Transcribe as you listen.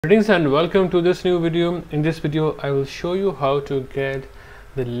Greetings and welcome to this new video. In this video I will show you how to get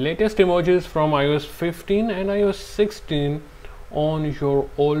the latest emojis from iOS 15 and iOS 16 on your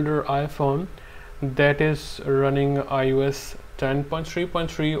older iPhone that is running iOS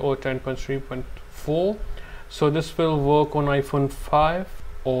 10.3.3 or 10.3.4. so this will work on iPhone 5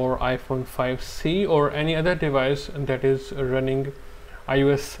 or iPhone 5C or any other device that is running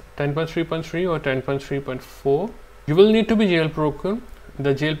iOS 10.3.3 or 10.3.4. You will need to be jailbroken.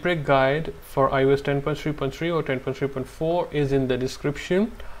 The jailbreak guide for iOS 10.3.3 or 10.3.4 is in the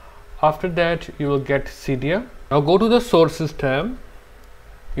description. After that you will get Cydia. Now go to the sources tab.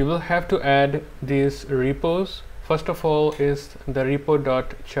 You will have to add these repos. First of all is the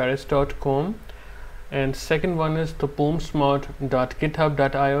repo.charis.com and second one is the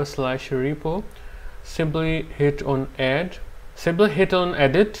boomsmart.github.io/repo. Simply hit on add. Simply hit on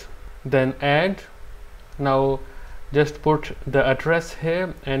edit, then add. Now just put the address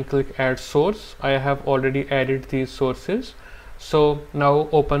here and click add source. I have already added these sources. So now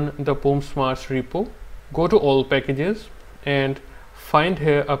open the boomsmart's repo, go to all packages and find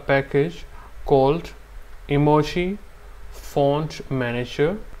here a package called Emoji Font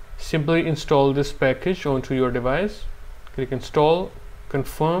Manager. Simply install this package onto your device. Click install,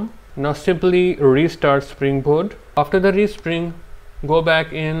 confirm. Now simply restart Springboard. After the respring, go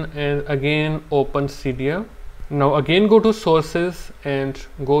back in and again open Cydia. Now again go to sources and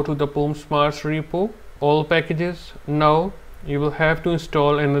go to the boomsmart's repo, all packages. Now you will have to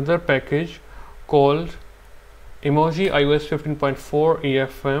install another package called Emoji iOS 15.4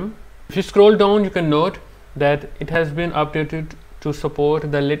 EFM. If you scroll down, you can note that it has been updated to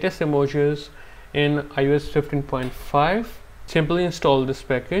support the latest emojis in iOS 15.5. Simply install this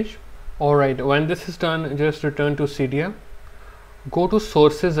package. Alright, when this is done, just return to Cydia. Go to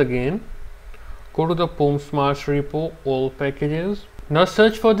sources again. Go to the boomsmart's repo, all packages. Now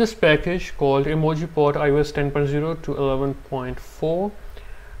search for this package called emojiport iOS 10.0 to 11.4.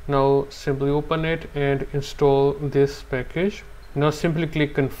 Now simply open it and install this package. Now simply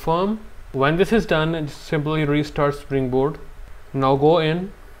click confirm. When this is done, simply restart Springboard. Now go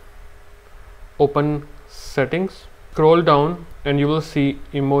in, open settings, scroll down and you will see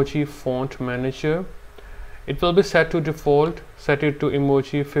Emoji Font Manager. It will be set to default. Set it to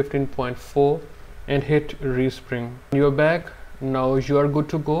Emoji 15.4 and hit respring. You are back. Now you are good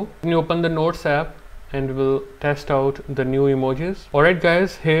to go. You open the Notes app and we'll test out the new emojis. Alright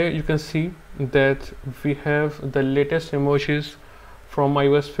guys, here you can see that we have the latest emojis from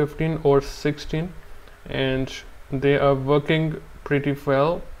iOS 15 or 16 and they are working pretty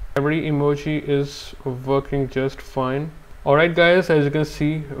well. Every emoji is working just fine. Alright guys, as you can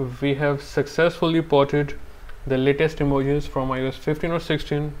see, we have successfully ported the latest emojis from iOS 15 or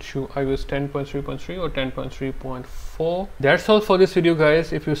 16 to iOS 10.3.3 or 10.3.4. That's all for this video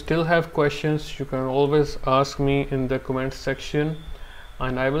guys. If you still have questions, you can always ask me in the comment section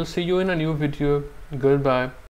and I will see you in a new video. Goodbye.